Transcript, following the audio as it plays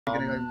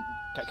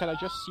Can I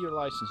just see your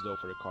license though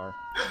for the car?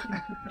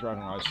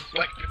 Driving license.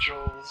 Bike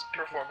patrols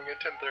performing a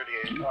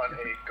 1038 on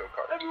a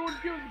go-kart. Everyone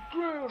give the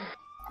ground!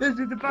 This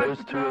is the bike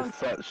Those two are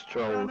such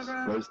trolls.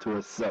 Those two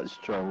are such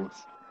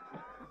trolls.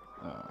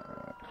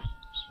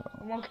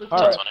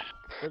 Alright,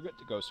 we're good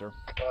to go, sir.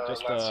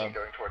 Just last seen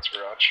going towards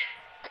garage.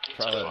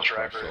 The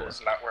driver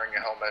is not wearing a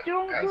helmet,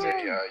 has a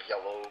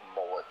yellow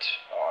mullet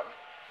on.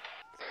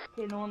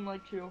 Okay, no one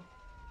likes you.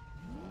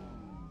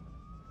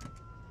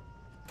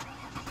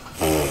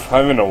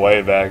 I'm in the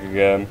way back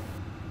again.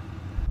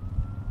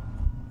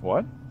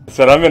 What? I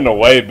said I'm in the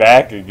way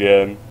back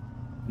again.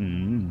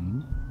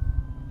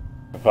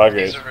 Fuck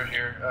it. He's over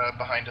here,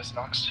 behind us,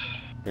 Nox.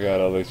 We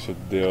got other shit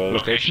to deal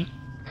with. Location?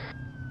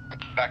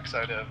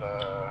 Backside of,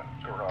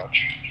 garage.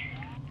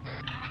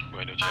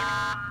 Window check.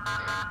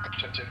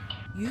 10-2.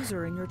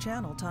 User in your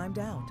channel timed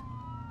out.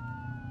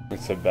 We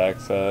said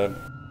backside.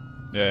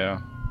 Yeah.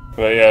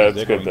 But yeah, it's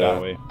They're good going that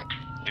though. way.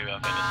 Do you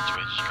have any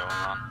situation going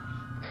on?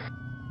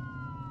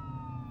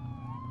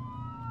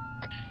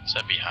 Is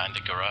that behind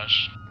the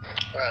garage?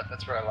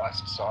 That's where I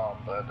last saw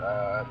him, but,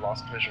 I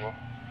lost visual.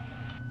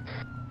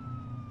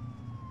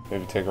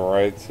 Maybe take a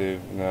right, see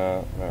if...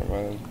 Nah, never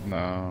mind. No.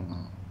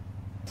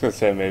 I was gonna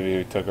say maybe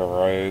we took a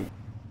right.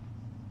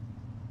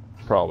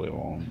 Probably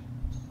won't.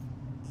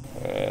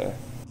 Yeah.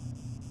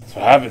 That's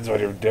what happens when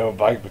you're doing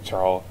bike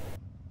patrol.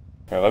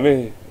 Here, let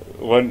me...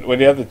 When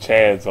you have the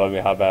chance, let me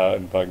hop out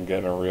and fucking get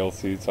in a real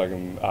seat so I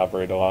can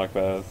operate the lock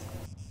pass.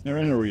 You're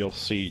in a real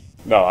seat.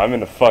 No, I'm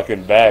in the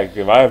fucking bag.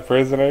 Am I a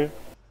prisoner?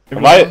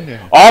 Am I...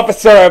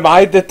 Officer, am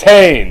I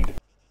detained?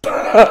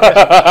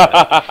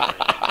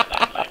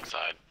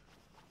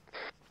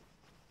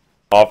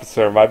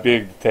 Officer, am I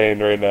being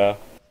detained right now?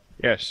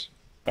 Yes.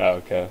 Oh,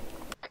 okay.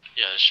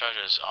 Yeah, the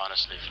charger is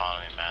honestly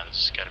following me, man.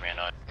 It's getting me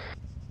annoyed.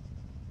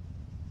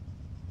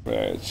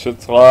 Alright,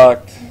 shit's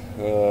locked.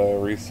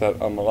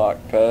 Reset on the lock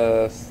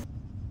pass.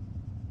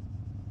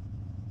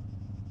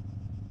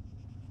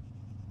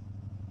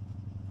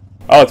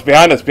 Oh, it's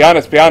behind us, behind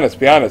us, behind us,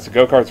 behind us. The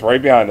go-kart's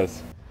right behind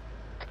us.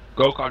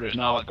 Go-kart is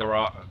now at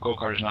garage.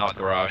 Go-kart is now at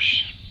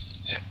garage.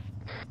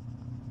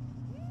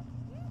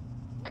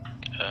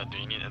 Do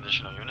you need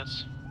additional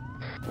units?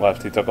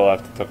 Left, he took a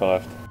left, he took a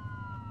left.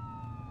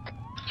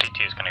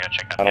 CT is gonna go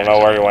check that. I don't know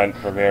where he went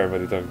from here,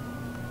 but he took...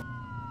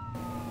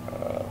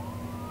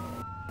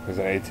 there's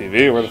an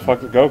ATV, where the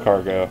fuck did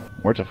go-kart go?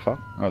 Where the fuck?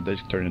 Oh, they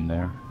just turned in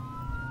there.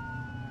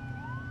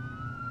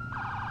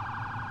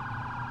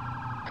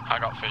 I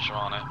got visual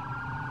on it.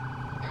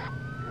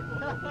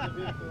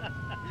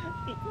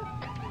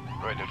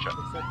 Radio check.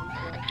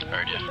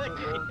 Heard ya.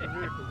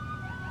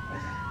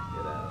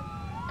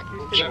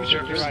 Sure, if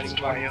you're riding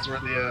 20 is where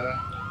the,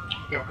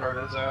 go-kart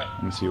is at.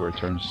 Let me see where it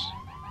turns.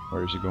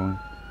 Where is he going?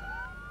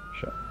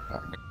 Shut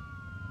back.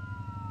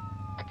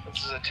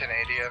 This is a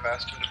 1080, I've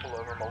asked him to pull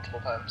over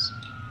multiple times.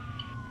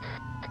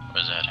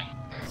 Where's that heading?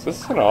 Is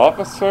this an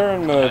officer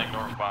in the... Heading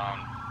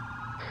northbound.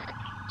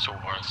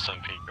 Towards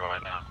St. Pete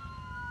right now.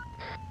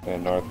 Yeah,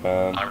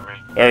 northbound. Highway.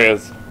 There he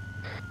is.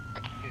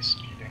 He's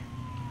speeding.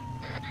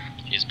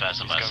 He's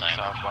passing by He's going St.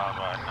 southbound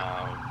right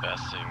now,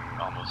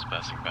 almost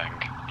passing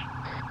bank.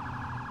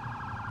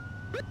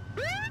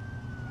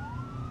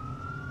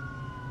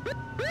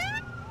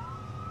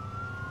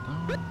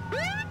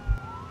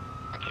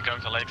 He's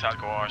going to Lakeside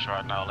Garage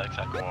right now,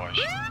 Lakeside Garage.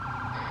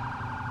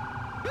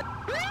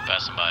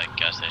 Passing by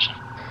gas station.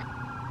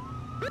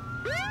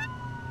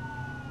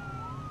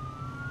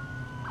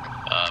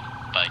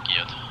 Bike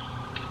yield.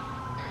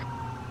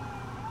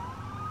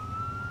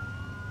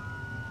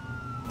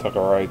 Took a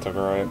right, took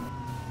a right.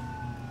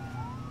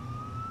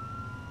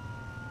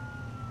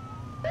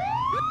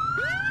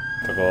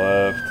 Took a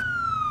left.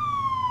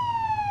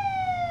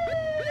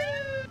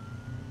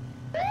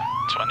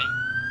 20.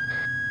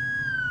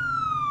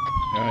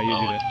 Yeah, you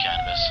did it.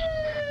 Cannabis.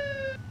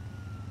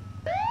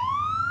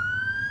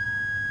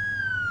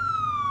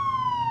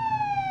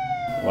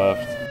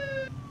 Left.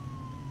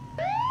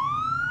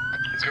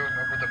 He's going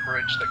over the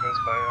bridge that goes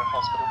by a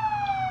hospital.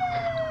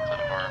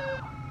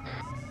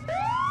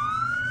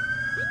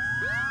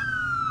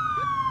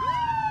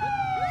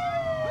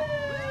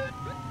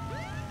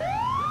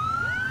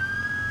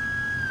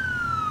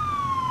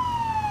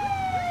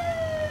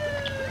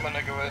 I'm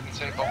gonna go ahead and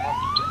say bump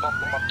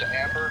him up to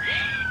Amber,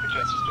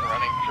 because he's been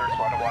running for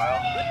quite a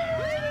while.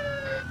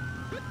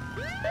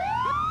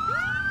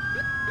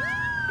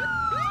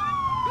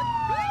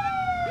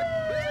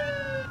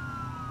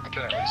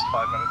 Been at least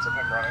 5 minutes of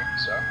him running,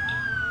 so.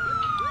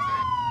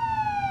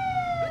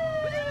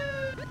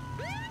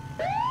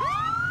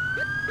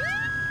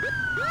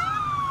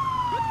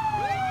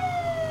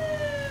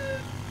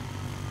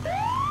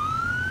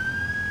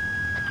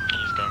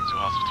 He's going to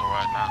hospital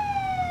right now.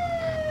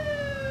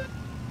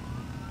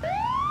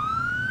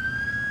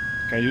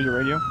 Can I use the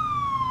radio?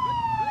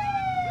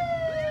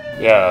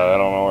 Yeah, I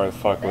don't know where the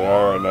fuck we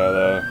are right now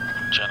though.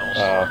 General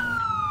Oh.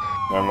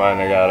 Never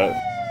mind, I got it.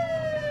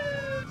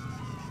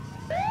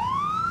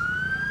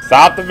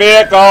 Stop the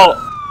vehicle!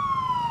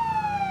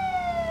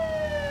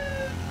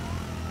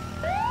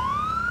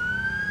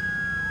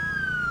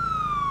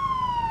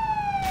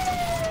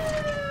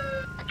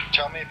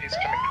 tell me if he's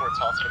coming towards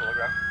hospital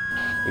again?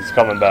 He's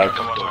coming back.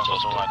 Coming towards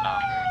hospital right now.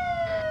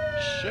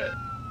 Shit.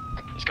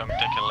 He's going to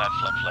take a left,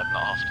 not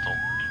hospital.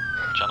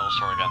 General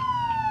store again.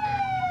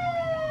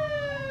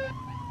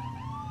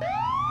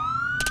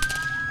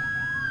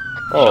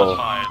 Oh.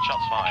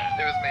 Shots fired.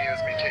 It was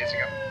me tasing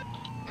him.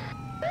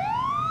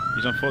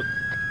 He's on foot.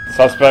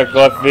 Suspect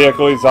left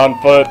vehicle, he's on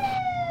foot.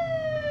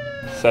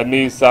 Send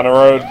me east on the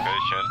road.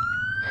 Location.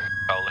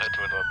 I'll hit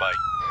with a bike.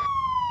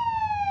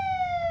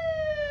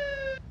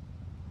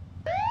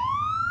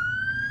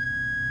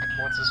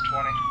 What's his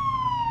 20?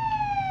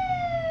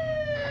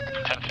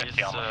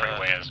 1050 on the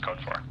freeway is code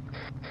 4.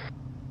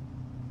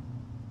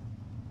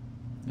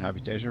 Have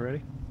your taser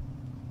ready?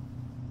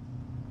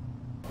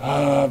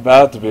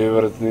 About to be,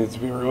 but it needs to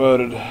be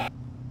reloaded.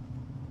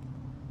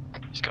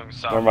 He's going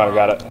south. Never mind, I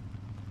got it.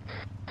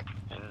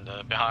 And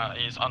behind,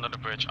 he's under the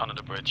bridge, I got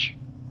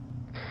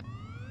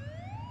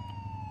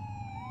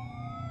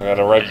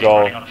a red goal.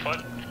 Running on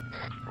foot?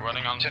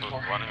 Running on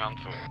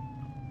foot.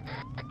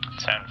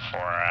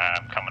 10-4,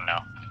 I'm coming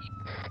now.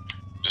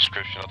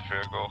 Description of the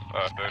vehicle.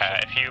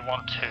 If you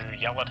want to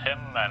yell at him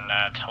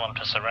and tell him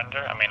to surrender,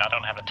 I mean, I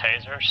don't have a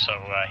taser, so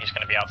he's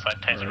going to be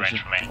outside taser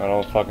range for me. I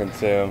don't fucking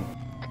see him.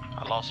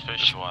 I lost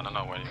visual, I don't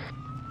know where he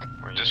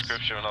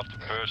Description of the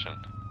person.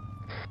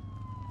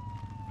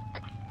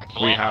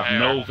 We have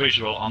no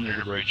visual under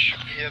the bridge.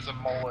 He has a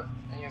mullet.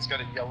 He's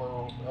got a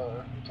yellow,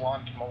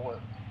 blonde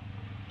mullet.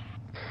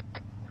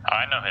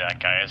 I know who that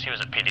guy is. He was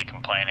at PD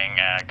complaining.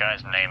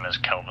 Guy's name is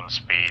Kelvin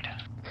Speed.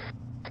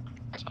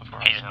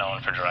 He's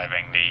known for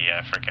driving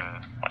the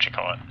frickin'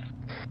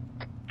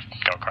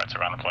 go-karts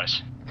around the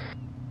place.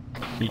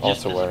 He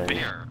Also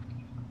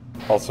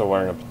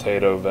wearing a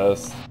potato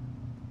vest.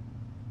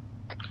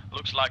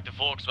 Looks like the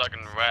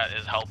Volkswagen Red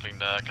is helping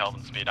the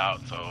Kelvin Speed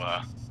out,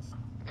 so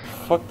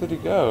Fuck did he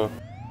go?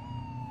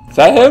 Is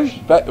that him?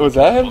 Was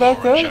that him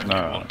back there?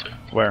 No.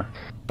 Where?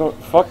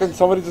 Fucking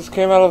somebody just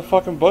came out of the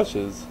fucking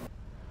bushes.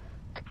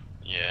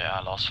 yeah,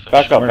 I lost fish.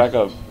 Back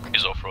up.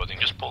 He's off-roading,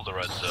 just pull the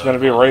red. It's gonna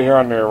be right here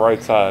on your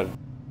right side.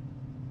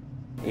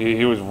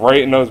 He was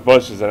right in those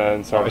bushes and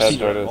then started heading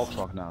toward us.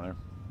 Volkswagen down there.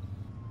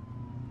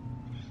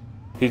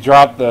 He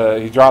dropped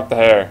the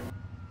hair.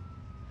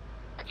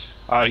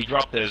 He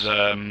dropped his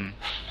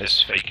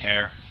fake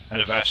hair and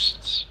the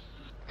vests.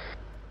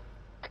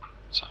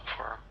 So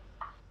for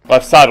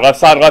Left side.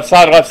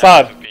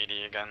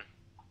 PD again.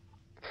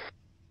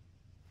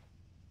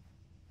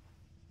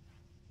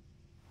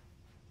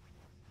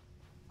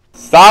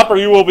 Stop or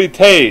you will be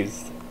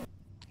tased.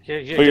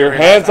 Put your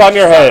hands on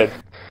your head.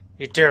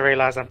 You do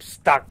realize I'm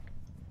stuck.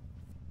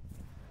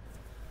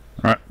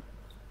 Right.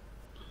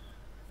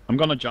 I'm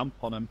gonna jump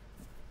on him.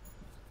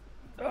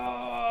 Oh,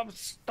 I'm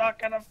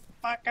stuck in a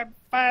fucking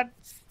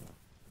fence.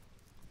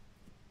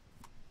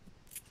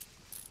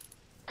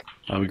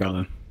 Oh, we got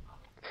him.